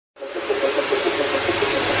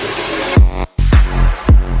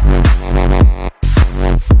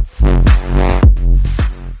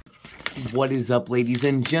What is up, ladies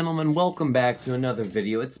and gentlemen? Welcome back to another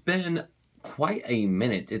video. It's been quite a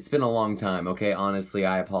minute. It's been a long time, okay? Honestly,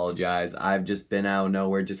 I apologize. I've just been out of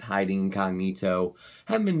nowhere, just hiding incognito.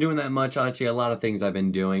 Haven't been doing that much, actually. A lot of things I've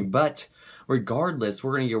been doing, but regardless,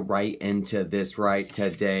 we're going to get right into this right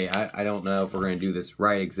today. I don't know if we're going to do this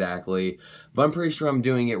right exactly, but I'm pretty sure I'm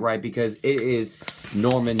doing it right because it is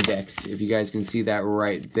Norman Decks. If you guys can see that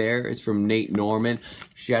right there, it's from Nate Norman.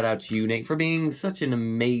 Shout out to you, Nate, for being such an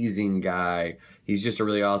amazing guy. He's just a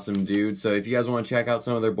really awesome dude. So if you guys want to check out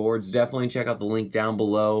some of their boards, definitely check out the link down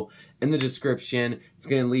below in the description. It's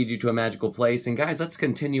going to lead you to a magical place. And guys, let's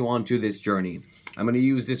continue on to this journey. I'm going to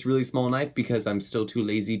use this really small knife because I'm still too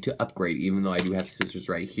lazy to upgrade, even though I do have scissors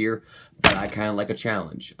right here. But I kind of like a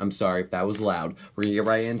challenge. I'm sorry if that was loud. We're going to get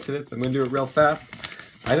right into this. I'm going to do it real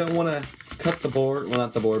fast. I don't want to cut the board, well,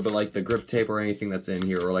 not the board, but like the grip tape or anything that's in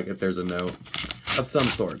here, or like if there's a note of some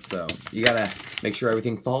sort. So you got to make sure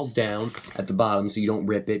everything falls down at the bottom so you don't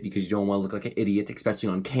rip it, because you don't want to look like an idiot, especially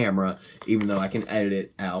on camera, even though I can edit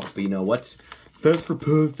it out. But you know what? That's for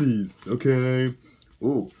pussies, okay?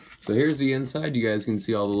 Ooh. So here's the inside. You guys can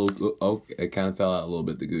see all the little, oh, it kind of fell out a little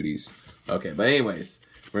bit, the goodies. Okay, but anyways,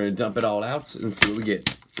 we're going to dump it all out and see what we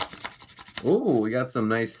get. Ooh, we got some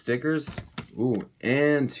nice stickers. Ooh,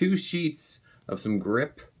 and 2 sheets of some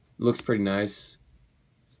grip. Looks pretty nice.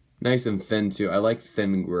 Nice and thin, too. I like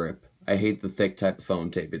thin grip. I hate the thick type of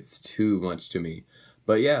foam tape. It's too much to me.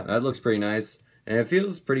 But yeah, that looks pretty nice. And it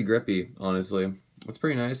feels pretty grippy, honestly. It's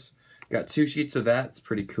pretty nice. Got 2 sheets of that. It's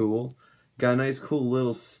pretty cool. Got a nice cool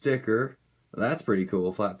little sticker. That's pretty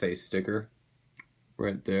cool. Flat face sticker.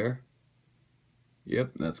 Right there.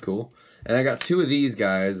 Yep, that's cool. And I got 2 of these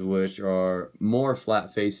guys, which are more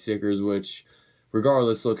flat face stickers, which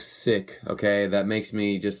regardless looks sick, okay? That makes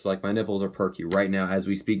me just like, my nipples are perky right now as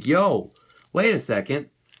we speak. Yo, wait a second.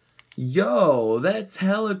 Yo, that's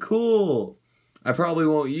hella cool. I probably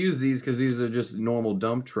won't use these because these are just normal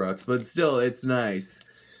dump trucks, but still, it's nice.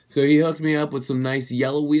 So he hooked me up with some nice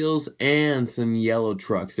yellow wheels and some yellow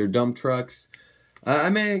trucks. They're dump trucks. I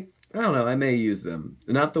don't know, I may use them.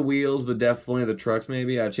 Not the wheels, but definitely the trucks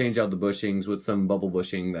maybe. I change out the bushings with some bubble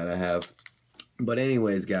bushing that I have. But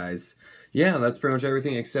anyways, guys, yeah, that's pretty much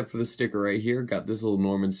everything except for the sticker right here. Got this little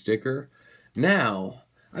Norman sticker. Now,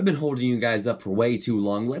 I've been holding you guys up for way too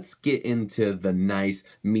long. Let's get into the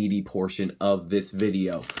nice, meaty portion of this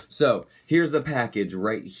video. So, here's the package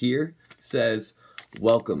right here. It says,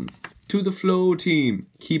 welcome to the Flow team.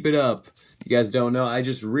 Keep it up. You guys don't know, I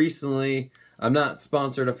just recently, I'm not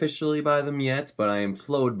sponsored officially by them yet, but I am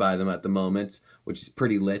flowed by them at the moment, which is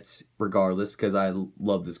pretty lit regardless, because I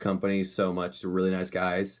love this company so much. They're really nice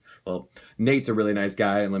guys. Well, Nate's a really nice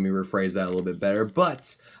guy, and let me rephrase that a little bit better.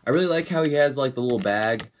 But I really like how he has like the little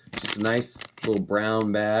bag, just a nice little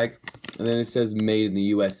brown bag. And then it says made in the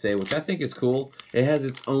USA, which I think is cool. It has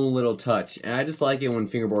its own little touch. And I just like it when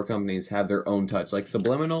fingerboard companies have their own touch. Like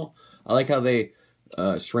Subliminal, I like how they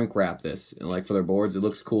shrink wrap this. And like for their boards, it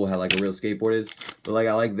looks cool how like a real skateboard is. But like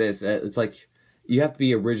I like this. It's like, you have to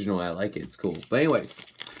be original. I like it. It's cool. But anyways,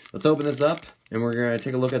 let's open this up. And we're going to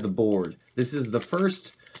take a look at the board. This is the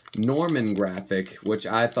first Norman graphic, which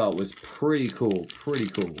I thought was pretty cool. Pretty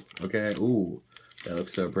cool. Okay. Ooh, that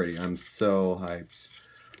looks so pretty. I'm so hyped.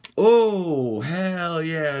 Oh, hell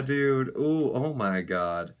yeah, dude. Ooh, oh my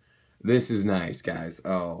god. This is nice, guys.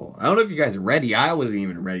 Oh, I don't know if you guys are ready. I wasn't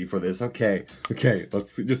even ready for this. Okay,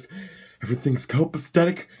 let's just, everything's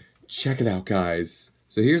copacetic. Check it out, guys.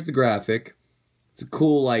 So here's the graphic. It's a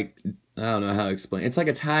cool, like, I don't know how to explain. It's like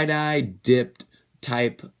a tie-dye dipped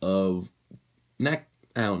type of neck.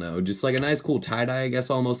 I don't know, just like a nice cool tie-dye, I guess,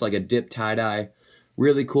 almost like a dipped tie-dye.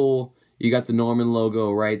 Really cool. You got the Norman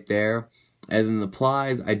logo right there. And then the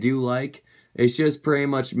plies, I do like. It's just pretty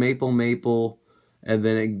much maple, and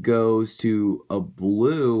then it goes to a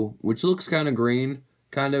blue, which looks kind of green.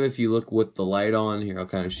 Kind of if you look with the light on. Here, I'll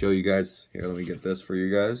kind of show you guys. Here, let me get this for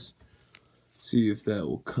you guys. See if that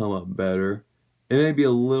will come up better. It may be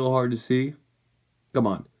a little hard to see. Come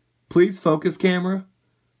on. Please focus, camera.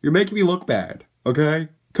 You're making me look bad, okay?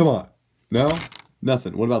 Come on. No?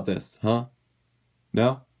 Nothing. What about this, huh?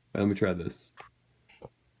 No? Let me try this.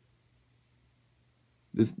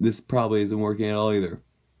 This probably isn't working at all either.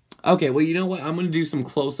 Okay, well, you know what? I'm going to do some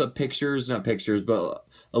close-up pictures. Not pictures, but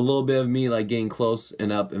a little bit of me, like, getting close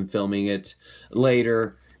and up and filming it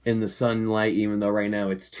later in the sunlight, even though right now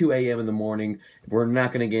it's 2 a.m. in the morning. We're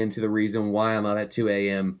not going to get into the reason why I'm up at 2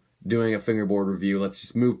 a.m. doing a fingerboard review. Let's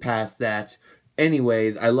just move past that.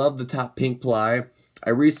 Anyways, I love the top pink ply. I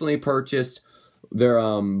recently purchased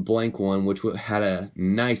their blank one, which had a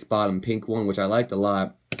nice bottom pink one, which I liked a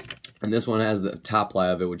lot. And this one has the top ply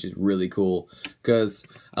of it, which is really cool because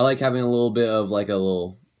I like having a little bit of like a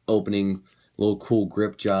little opening, little cool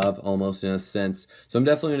grip job almost in a sense. So I'm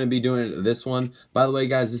definitely going to be doing this one. By the way,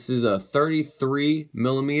 guys, this is a 33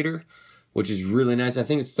 millimeter, which is really nice. I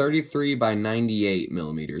think it's 33 by 98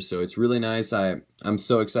 millimeters, so it's really nice. I'm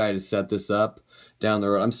so excited to set this up down the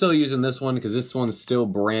road. I'm still using this one because this one's still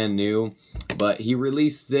brand new, but he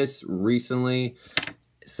released this recently,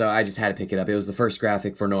 so I just had to pick it up. It was the first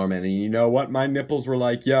graphic for Norman, and you know what? My nipples were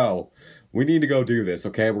like, yo, we need to go do this,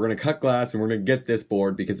 okay? We're going to cut glass, and we're going to get this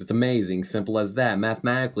board because it's amazing. Simple as that.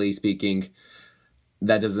 Mathematically speaking,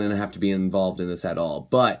 that doesn't have to be involved in this at all.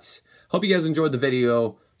 But hope you guys enjoyed the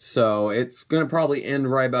video. So it's going to probably end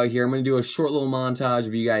right about here. I'm going to do a short little montage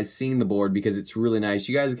of you guys seeing the board because it's really nice.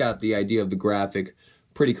 You guys got the idea of the graphic.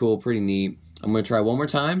 Pretty cool, pretty neat. I'm going to try one more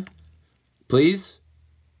time. Please?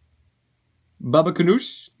 Baba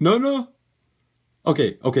Kanoosh? No?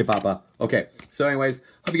 Okay, Papa. Okay, so anyways,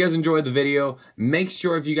 hope you guys enjoyed the video. Make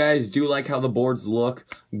sure if you guys do like how the boards look,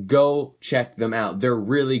 go check them out. They're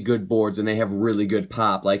really good boards and they have really good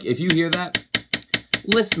pop. Like, if you hear that,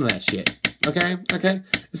 listen to that shit. Okay?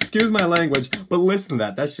 Excuse my language, but listen to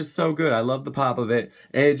that. That's just so good. I love the pop of it.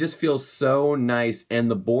 And it just feels so nice. And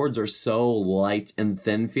the boards are so light and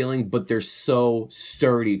thin feeling, but they're so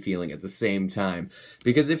sturdy feeling at the same time.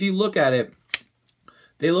 Because if you look at it,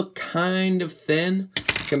 they look kind of thin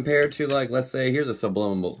compared to, like, let's say, here's a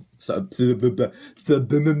subliminal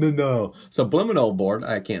board.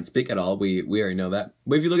 I can't speak at all. We already know that.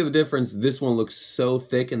 But if you look at the difference, this one looks so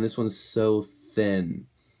thick and this one's so thin.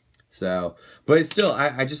 So, but it's still,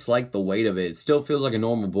 I just like the weight of it. It still feels like a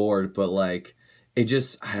normal board, but like, it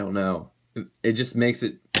just, I don't know. It just makes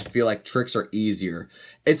it feel like tricks are easier.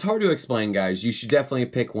 It's hard to explain, guys. You should definitely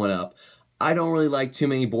pick one up. I don't really like too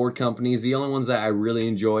many board companies. The only ones that I really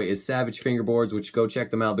enjoy is Savage Fingerboards, which go check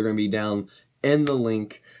them out. They're going to be down in the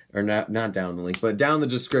link, or not down the link, but down in the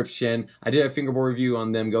description. I did a fingerboard review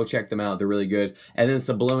on them. Go check them out. They're really good. And then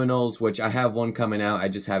Subliminals, which I have one coming out. I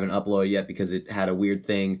just haven't uploaded yet because it had a weird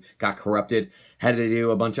thing, got corrupted. Had to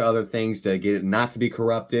do a bunch of other things to get it not to be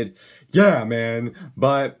corrupted. Yeah, man.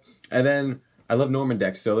 And then I love Norman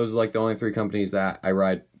decks, so those are like the only 3 companies that I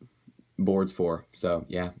ride boards for. So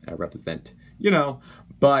yeah, I represent, you know.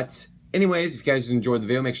 But anyways, if you guys enjoyed the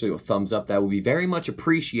video, make sure you leave a thumbs up. That would be very much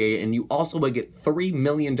appreciated. And you also will get $3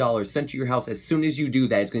 million sent to your house as soon as you do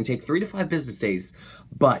that. It's going to take 3 to 5 business days.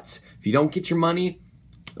 But if you don't get your money,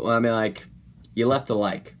 well, I mean, like, you left a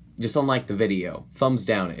like. Just unlike the video. Thumbs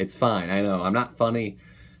down. It's fine. I know. I'm not funny.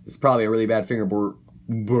 This is probably a really bad fingerboard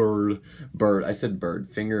I said bird.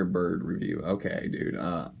 Fingerbird review. Okay, dude.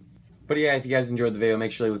 But yeah, if you guys enjoyed the video,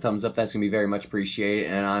 make sure you leave a thumbs up. That's going to be very much appreciated.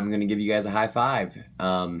 And I'm going to give you guys a high five.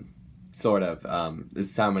 Sort of. This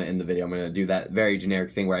is how I'm going to end the video. I'm going to do that very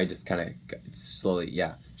generic thing where I just kind of slowly,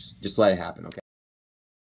 yeah, just let it happen, okay?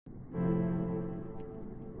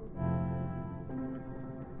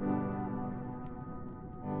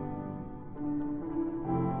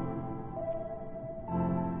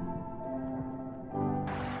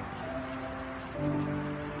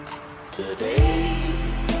 Today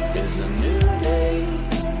is a new day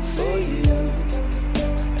for you,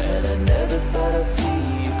 and I never thought I'd see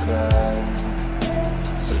you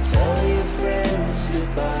cry. So tell your friends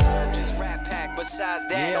goodbye. Just rap pack, besides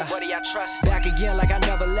that, nobody I trust. Back again like I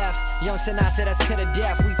never left. Young Sinatra, that's to the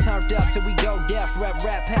death. We turned up till we go deaf. Rap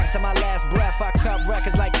pack to my last breath. I cut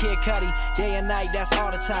records like Kid Cudi. Day and night, that's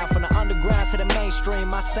all the time. From the underground to the mainstream,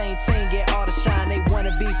 my same team get all the shine. They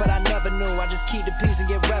wanna be, but I never knew. I just keep the peace and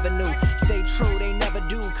get revenue. Stay true, they never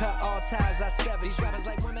do. Cut all ties, I sever. These rappers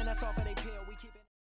like women, that's all for they